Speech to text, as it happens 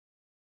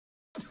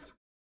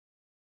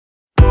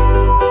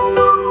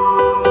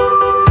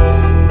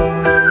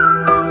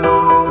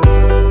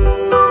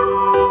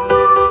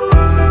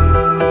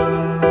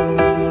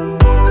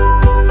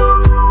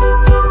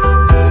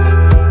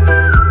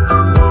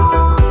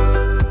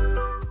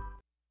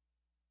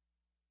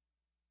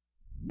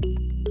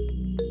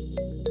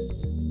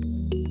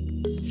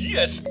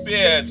Yes,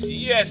 babes.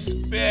 Yes,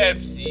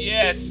 babes.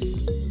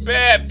 Yes,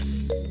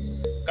 babes.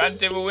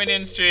 Continue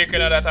winning streak, you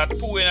know, that are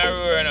 2 in a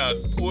row, you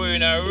know. 2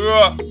 in a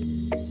row.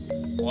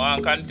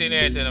 One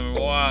continue, you know.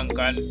 One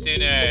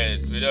continue.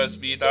 We just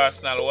beat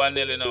Arsenal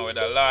 1-0, you know, with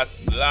a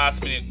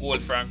last minute goal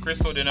from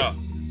Chris Wood, you know.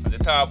 As they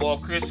talk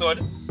about Chris Wood,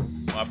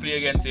 I play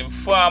against him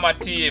former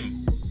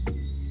team.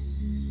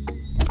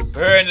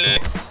 Burnley,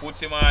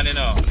 put him on, you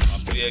know. I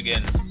play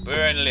against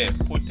Burnley,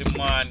 put him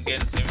on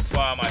against him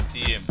former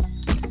team.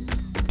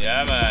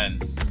 Yeah, man.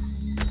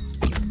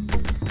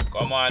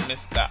 Come on,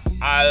 Mr.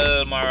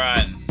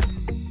 Almiron.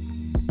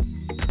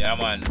 Yeah,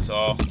 man.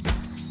 So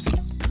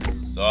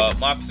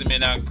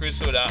Maximin and Chris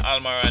Wood and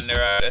Almiron,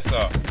 they're there,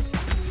 so.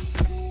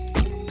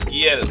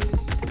 Gale.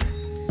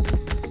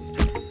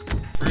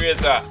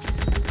 Fraser.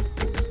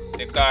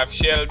 Take off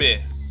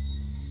Shelby.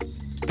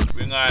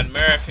 Bring on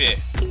Murphy.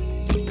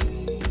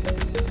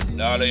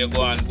 Dollar, you're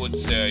going good,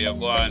 sir. You're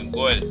going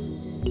good.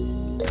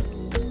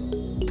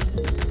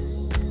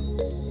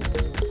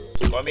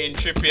 Come in,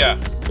 Trippier.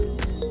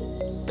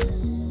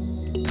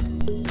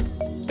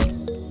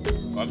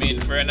 Come in,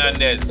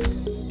 Fernandez.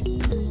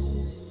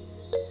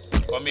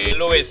 Come in,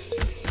 Lewis.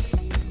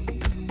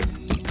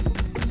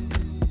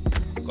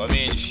 Come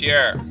in,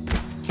 Shear.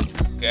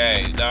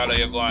 Okay, Dollar,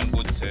 you're going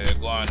good, sir. You're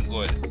going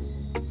good.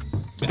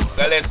 Mr.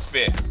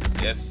 Gillespie.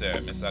 Yes, sir.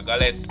 Mr.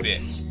 Gillespie.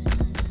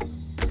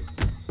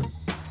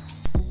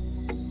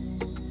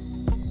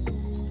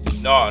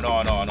 No.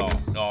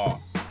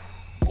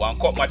 One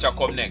cup match will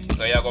come next,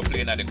 so you're going to play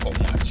in the cup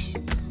match.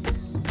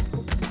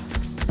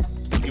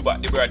 You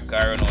back the bread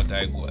car run out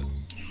of goal.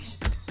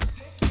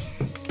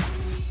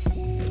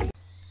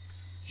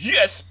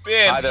 Yes,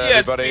 babes.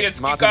 Yes, babes.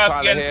 Kick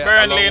off against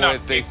Burnley.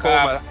 Kick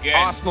off against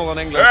Arsenal and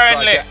England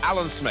striker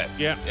Alan Smith.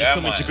 Yeah, you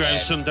come into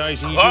ground some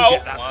days and you do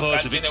get that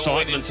burst of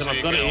excitement, and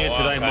I've got it here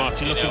today,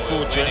 Martin. Looking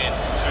forward to it.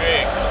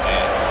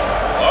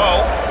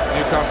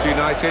 Newcastle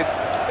United,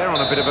 they're on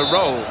a bit of a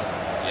roll.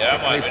 Yeah,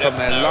 man, from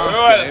their last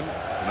game,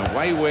 an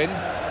away win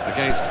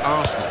against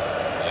Arsenal.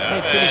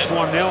 They finished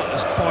 1-0.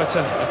 It's quite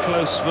a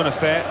close run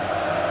affair,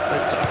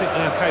 but I think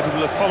they're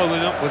capable of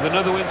following up with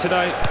another win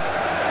today.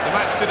 The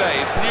match today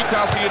is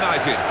Newcastle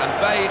United, and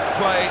they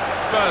play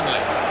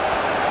Burnley.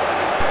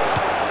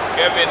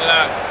 Kevin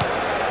Lack.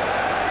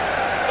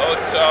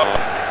 Out of.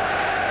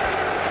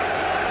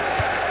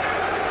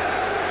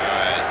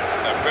 Alright,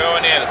 it's a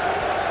Brownhill.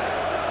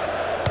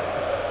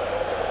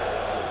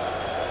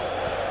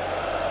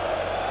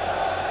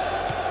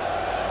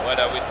 What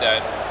are with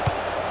that?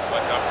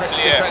 What a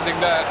player. Defending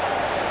that.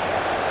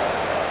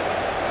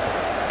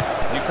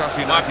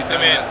 Newcastle United.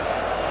 Maximin.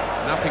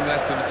 Nothing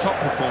less than a top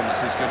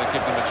performance is going to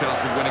give them a chance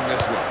of winning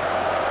this one.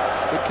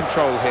 Good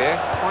control here,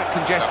 quite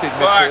congested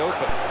midfield,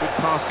 but good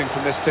passing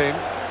from this team.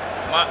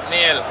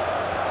 McNeil.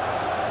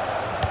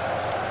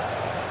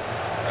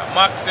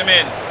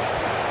 Maximin.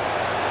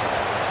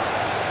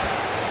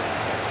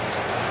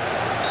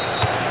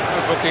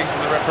 No booking from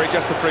the referee,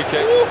 just a free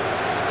kick. Ooh.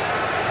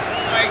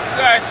 My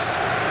gosh.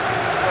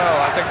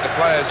 Well, I think the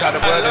player's had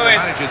a word with the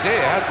managers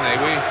here, hasn't he?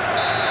 We're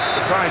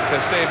surprised to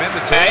see him in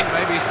the team.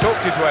 Maybe he's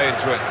talked his way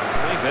into it.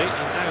 Maybe,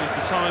 and now is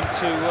the time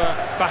to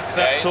back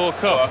that talk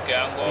up.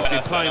 He's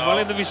been playing well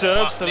in the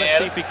reserves, so let's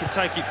see if he can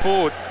take it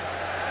forward.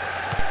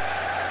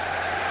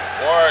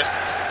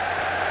 Worst.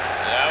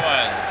 Yeah,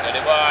 man. So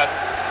the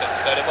boss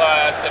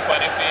step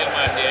on the field,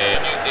 man.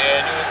 The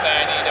new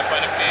signee step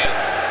on the field.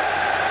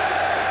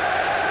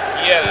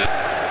 Yeah.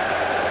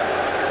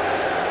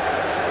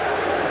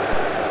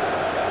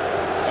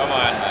 Come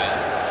on, man.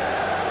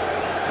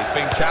 He's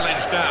being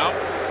challenged now.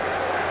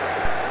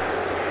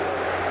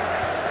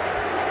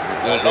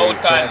 The low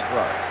time.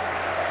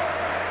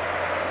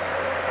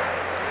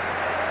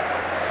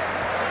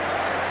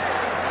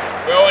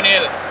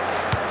 Brownhill.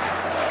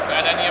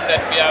 Kind of name that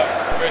for your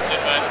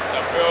virgin, man. So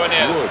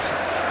Brownhill. Good.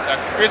 So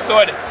Chris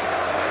Wood.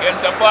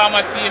 Against a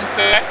former team,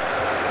 sir.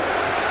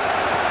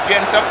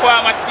 Against a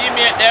former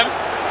teammate, them.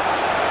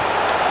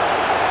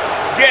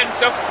 Against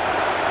a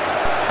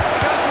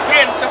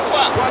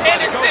former.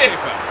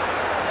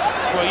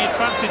 Well, you'd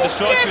fancy the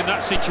striker in that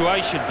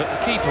situation, but the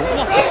keeper,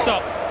 what a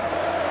stop.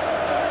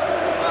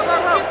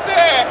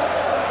 Mr.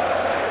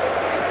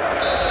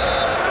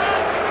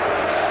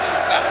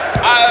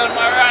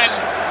 Almiron.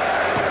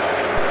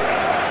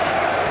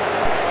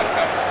 What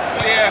a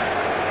player.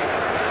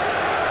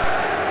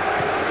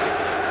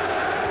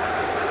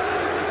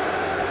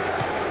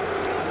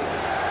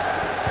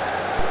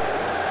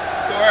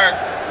 Work.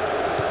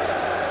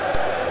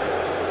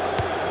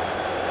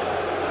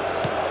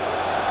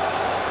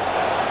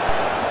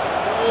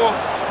 Oh.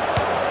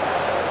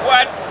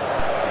 What?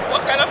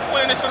 What kind of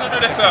fooling is going to do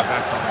this, sir?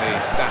 Back on the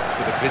stats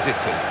for the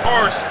visitors.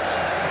 First.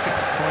 6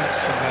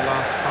 points from their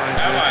last 5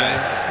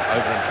 games. It's not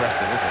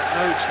over-impressive, is it?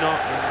 No, it's not.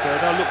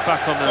 And they'll look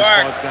back on those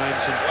 5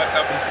 games and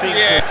think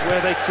of where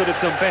they could have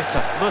done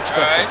better, much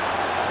better.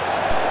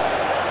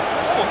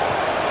 Oh.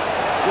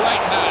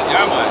 Great hands.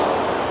 Yeah, man.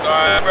 So,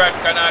 Brad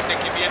cannot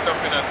take your bait up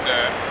in us,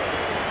 sir.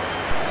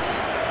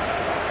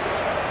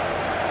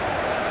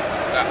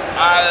 Mr.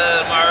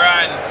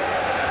 Almiron.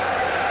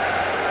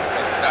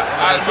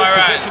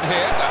 Almaran.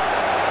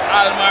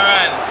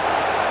 Almaran.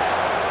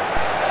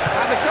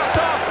 And the shot's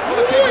on. Well,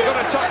 the keeper got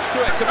a touch to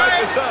it to make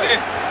the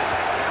save.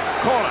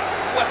 Corner.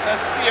 What a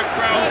save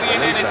from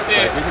Wayne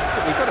Hennessy.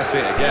 We've got to see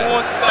it again.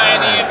 Smooth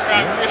signing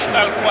from Crystal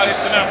Palace.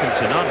 Second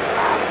to none.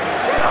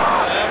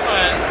 Yeah,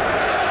 man.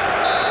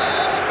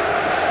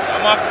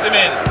 So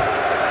Maximin.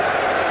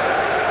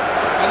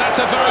 And that's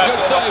a very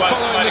good save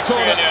following the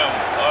corner.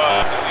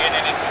 Oh, so Wayne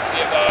Hennessy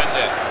saved that one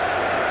there.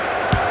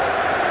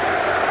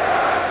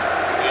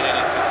 Wayne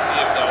Hennessy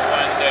saved that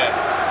one there.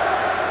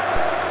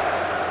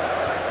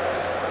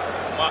 So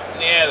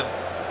McNeil.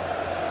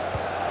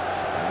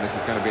 And this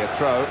is going to be a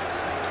throw.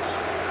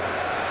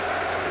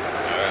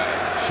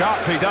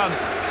 Sharply done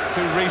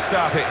to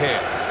restart it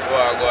here. Go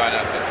on,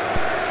 I said.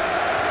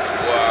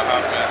 Go on,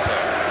 have me, I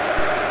said.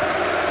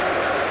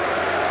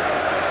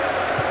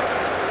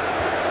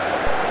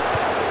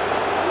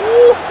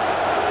 Woo!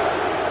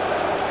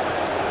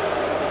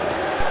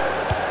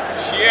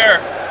 Shear.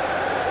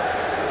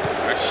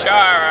 Or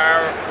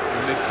Shar.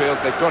 In midfield,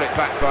 they've got it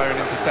back via an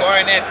interception.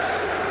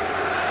 Cornets.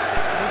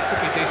 These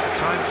could be decent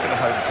times for the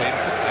home team.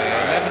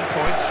 11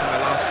 points from the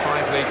last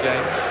 5 league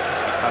games.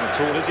 It's not bad at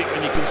all, is it?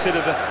 When you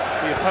consider the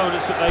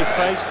opponents that they've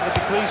faced, they'll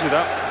be pleased with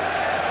that.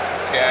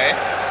 Okay.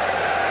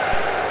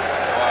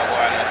 Go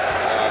on, yes.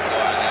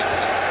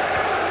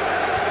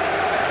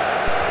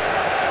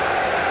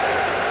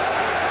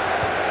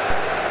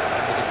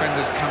 And the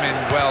defenders come in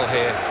well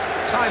here.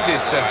 Timed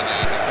his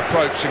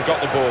approach and got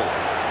the ball.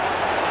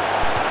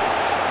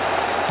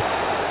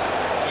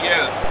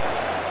 Yeah.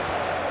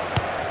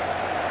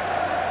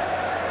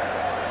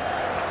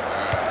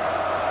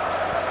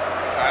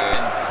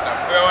 Alright. It's a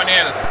brown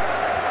hill.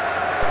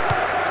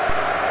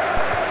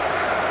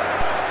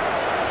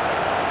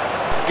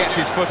 Gets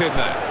his foot in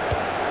there.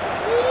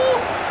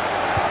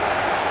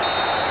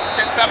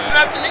 Check some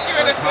penalty, Mickey,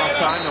 where they say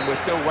Half-time, and we're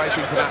still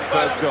waiting for that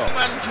first goal.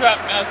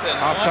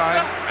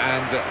 Half-time,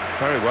 and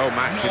very well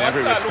matched in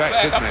every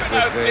respect, isn't it?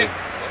 With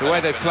the way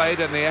they've played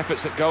and the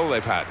efforts at goal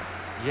they've had.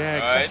 Yeah,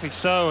 exactly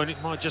so, and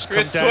it might just come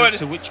Chris down Wood.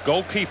 to which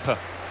goalkeeper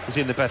is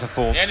in the better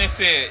form.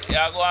 Hennessy,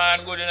 yeah, go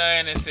on, good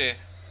enough, Hennessy.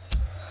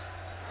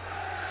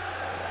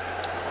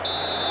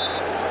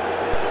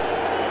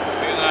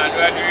 Bring on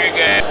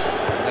Rodriguez.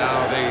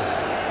 Now the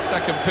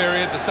second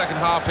period, the second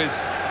half is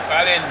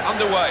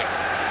underway.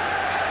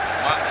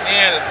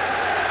 McNeil.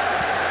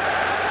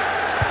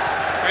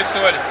 Chris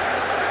Wood.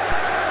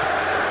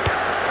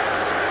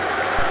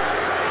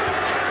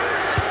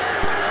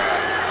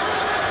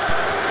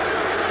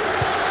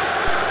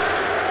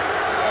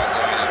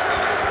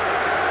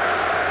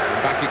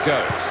 Back it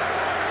goes.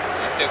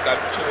 You take a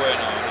chore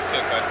now, you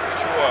take a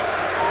chore.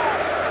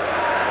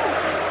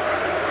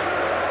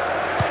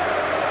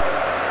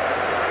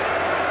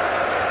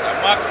 So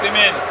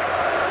Maximin.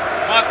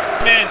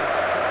 Maximin.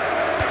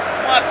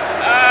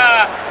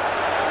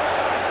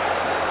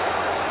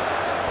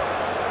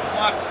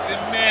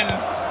 Maximin.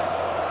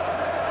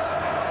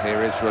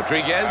 Here is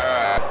Rodriguez.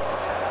 Alright.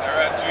 So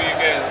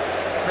Rodriguez.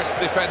 Crisp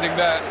defending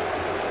there.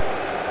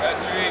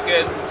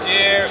 Rodriguez,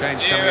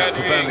 Change coming up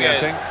for Burnley, I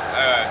think.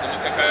 Alright, gonna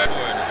take a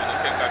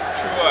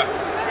chore.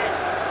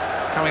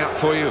 Coming up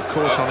for you, of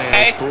course, on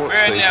EA Sports,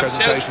 the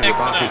presentation of the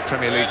Barclays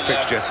Premier League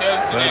fixture.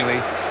 Burnley,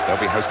 they'll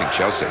be hosting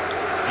Chelsea.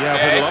 Yeah,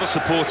 I've heard a lot of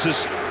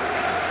supporters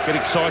get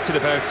excited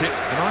about it,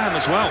 and I am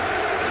as well.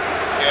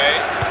 Okay,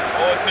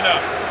 open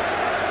up.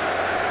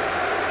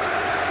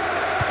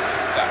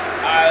 Mr.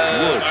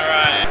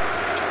 Almaran.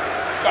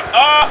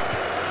 Oh!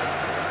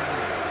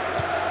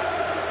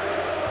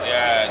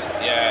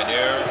 Yeah,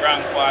 they're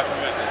wrong pass me.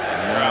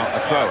 Now a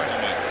throw in. And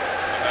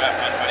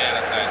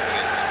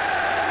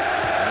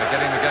they're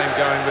getting the game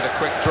going with a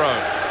quick throw.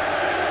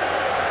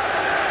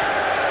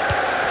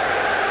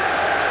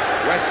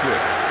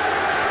 Westwood.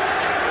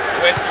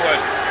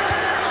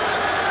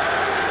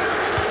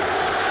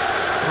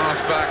 Pass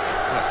back.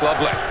 That's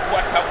lovely.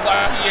 What a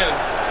back heel.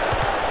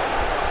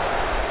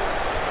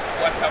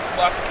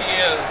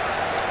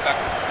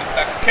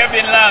 Mr.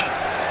 Kevin Lang.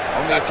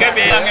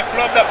 Kevin Lang, he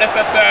flubbed up this,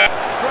 sir.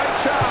 Great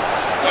chance.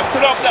 He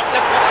flubbed up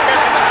this,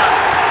 Kevin Lang.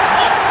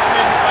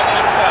 Maximin for the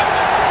attack.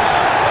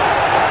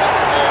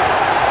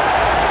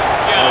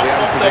 The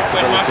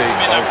unpredictability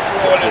of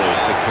football,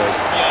 because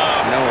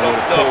no one would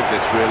have called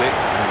this really,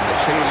 and the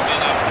team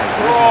has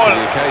risen to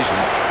the occasion,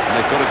 and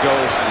they've got a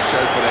goal to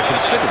show for their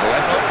considerable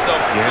effort.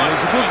 Yeah, it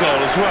was a good goal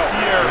as well,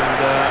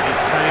 and it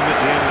came at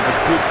the end of a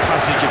good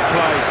passage of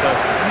play, so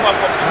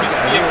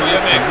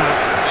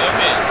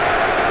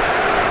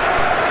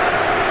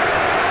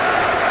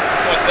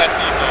what's that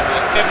female?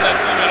 What's 7 that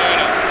female right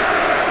now?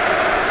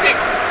 6.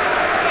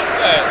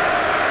 Good.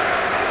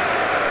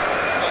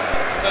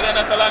 So then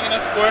that's a long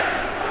enough score.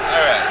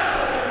 Alright.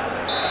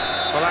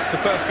 Well, that's the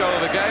first goal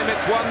of the game.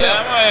 It's 1-0.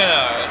 Yeah, man,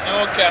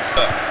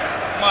 Newcastle.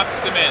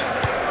 Maximin.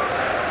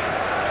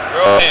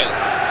 Ronald.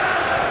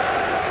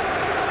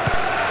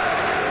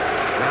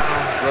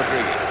 Now,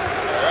 Rodriguez.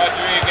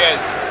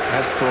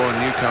 As for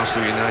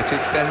Newcastle United,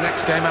 their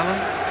next game, Alan?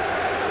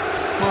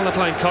 well, they're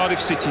playing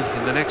Cardiff City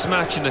in the next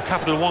match in the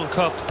Capital One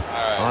Cup.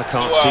 I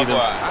can't see them.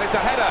 And it's a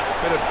header.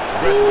 Bit of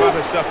bread and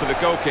butter stuff for the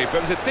goalkeeper.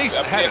 It was a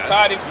decent header.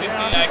 Cardiff City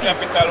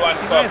Capital One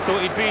Cup. I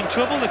thought he'd be in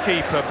trouble, the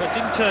keeper, but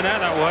didn't turn out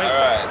that way.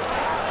 Alright.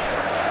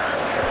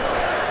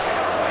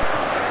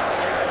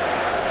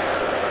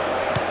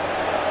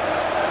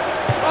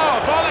 Oh,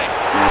 volley!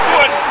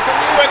 Score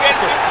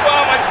against the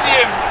former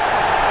team.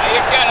 And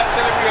you cannot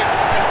celebrate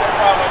against the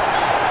former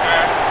team,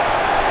 sir.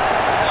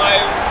 My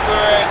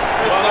word.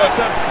 Well, that's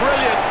a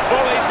brilliant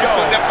volley goal.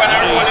 So they're going to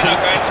roll in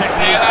against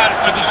the last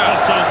match.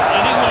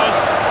 And it was.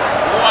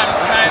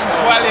 One-time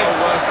volley.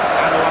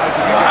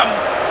 Analysing the Ram. game.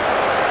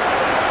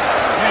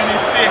 And you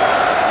see.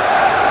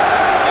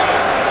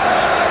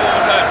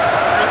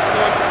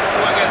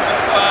 Score against the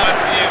former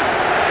team.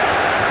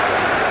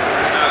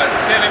 And I'll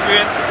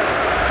celebrate.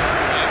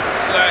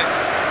 Gosh.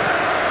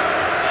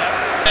 Yes,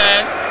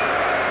 man.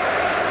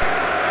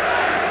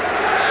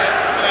 Yes,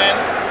 man.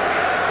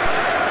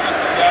 You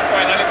see, they're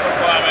finally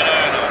performing now,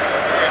 you know. So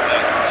we're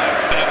like,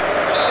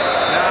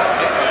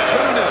 Now it's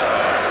 2-0.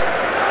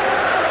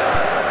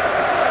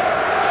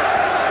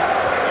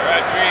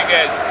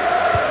 Rodriguez.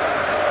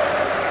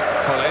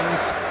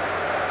 Collins.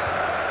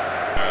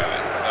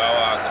 Alright, so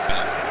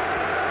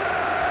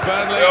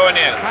Burnley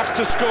have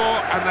to score,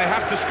 and they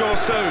have to score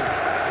soon.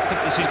 I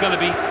think this is going to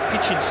be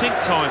kitchen sink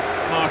time,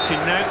 Martin,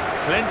 now.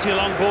 Plenty of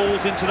long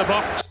balls into the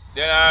box.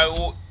 Then I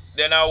who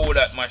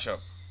that mashup.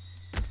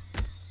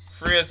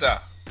 Fraser.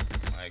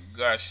 My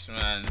gosh,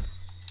 man.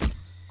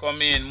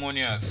 Come in,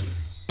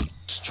 Munoz.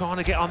 Just trying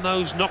to get on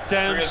those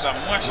knockdowns. Fraser,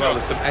 mashup. Well,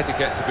 there's some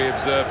etiquette to be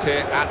observed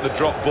here at the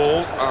drop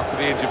ball after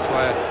the injured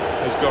player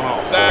has gone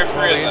off. Sorry, While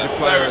Fraser. the injured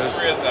player Sorry,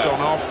 has Fraser.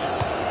 gone off,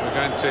 we're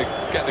going to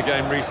get the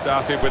game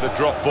restarted with a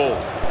drop ball.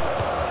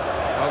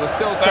 Well, there's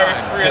still Sorry,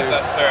 time Fraser,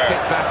 to sir. hit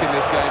back in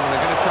this game, and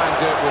they're going to try and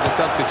do it with a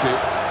substitute.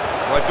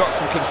 Well, I've got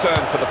some concern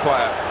for the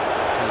player.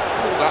 He's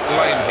pulled that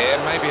lane here,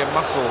 maybe a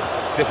muscle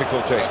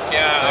difficulty.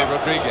 Yeah,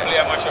 Rodriguez. play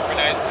a match up in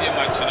a same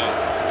match, you know.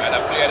 And I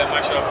play the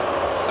match up.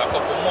 It's a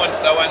couple months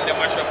that one the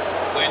match up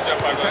when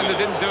jump and Defender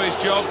didn't do his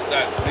job.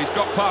 He's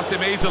got past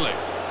him easily.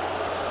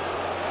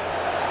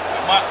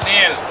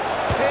 McNeil.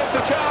 Here's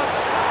the chance.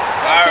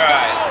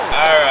 Alright.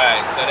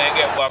 So then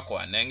get back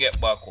one, then get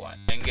back one,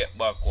 then get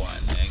back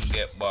one, then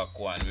get back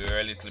one. We were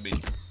a little bit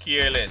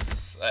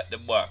careless at the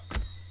back.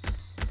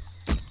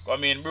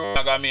 Come in,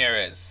 Bruno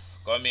Ramirez.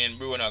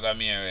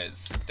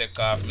 Take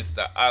off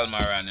Mr.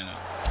 Almiron, you know.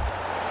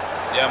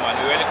 Yeah, man,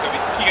 we were a little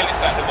bit careless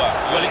at the back.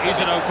 Well, it is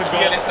an open goal,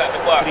 careless at the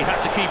back. but he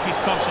had to keep his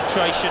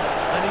concentration,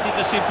 and he did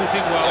the simple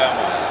thing well. Yeah,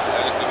 man,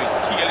 a little bit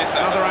careless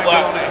at Another the angle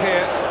back. on it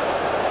here.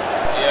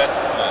 Yes,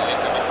 man, a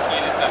little bit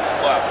careless at the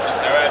back.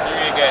 Mr.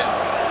 Rodriguez.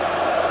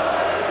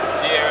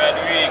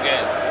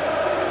 Rodriguez.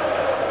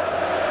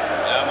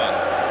 Yeah, man.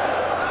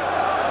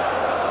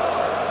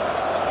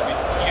 A bit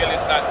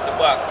careless at the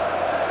back.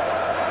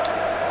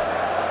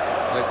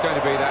 Well, it's going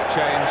to be that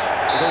change.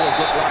 It always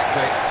looked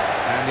likely.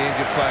 And the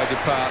injured player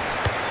departs.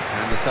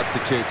 And the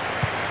substitute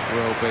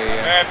will be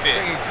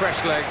bringing fresh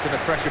legs and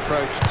a fresh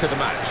approach to the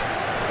match.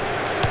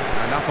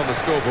 And up on the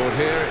scoreboard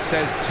here, it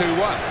says 2-1.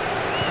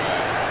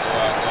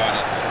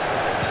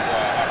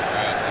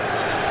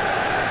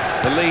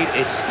 The lead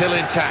is still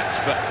intact,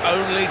 but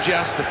only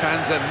just. The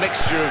fans a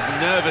mixture of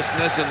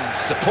nervousness and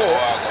support.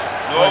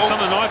 Well, it's on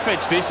a knife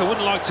edge this. I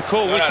wouldn't like to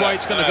call which way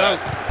it's going to go.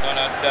 None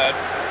of that.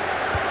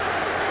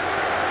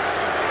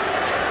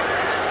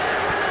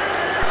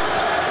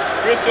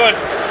 Chris Wood.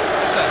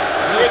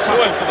 Chris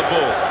Wood for the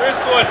ball. Chris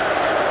Wood.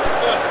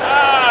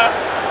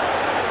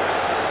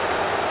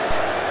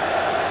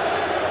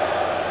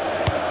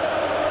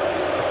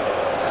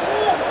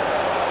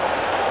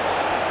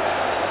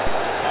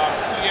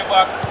 Play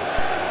back.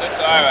 That's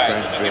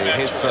alright. Give me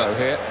his throw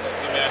here.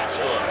 Give me a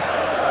throw.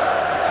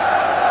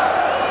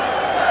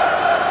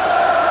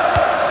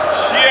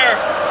 Sheer.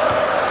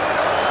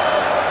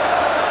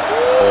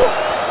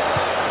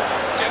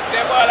 Check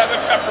say ball I go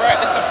trap right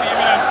this a for you,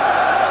 man.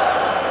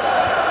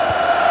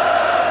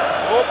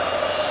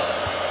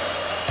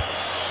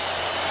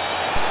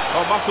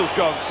 Oh, muscle's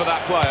gone for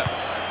that player.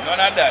 None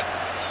of that.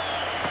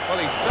 Well,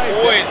 he saved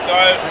Oh, it. it's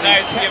all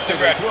nice save to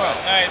Brad. Well.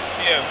 Nice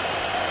save.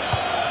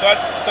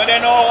 So they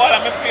know what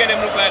I'm play them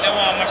look like they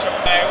want to mash up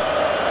now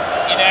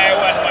in a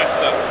one match,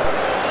 so.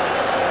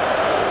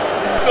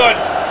 Son.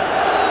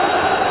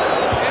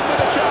 In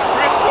with a chance.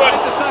 Chris Wood.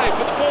 The save,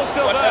 but the ball's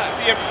still What there. a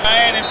save for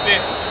NSC.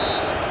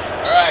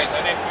 Alright,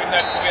 the next win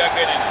that we are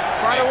getting.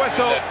 Final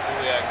whistle.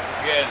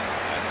 Again.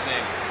 And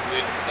next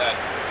win that.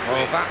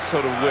 Well, that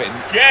sort of win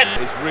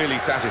is really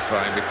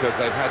satisfying because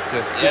they've had to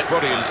keep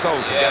body and soul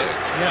together.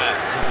 Yeah,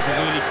 it was a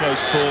really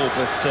close call,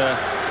 but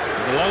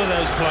a lot of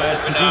those players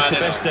produced the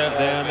best out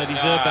there and they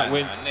deserve that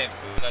win.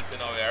 Next, we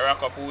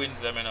rack up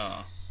wins them, you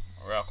know.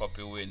 Rack up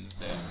your wins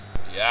there.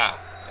 Yeah,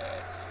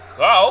 let's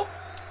go.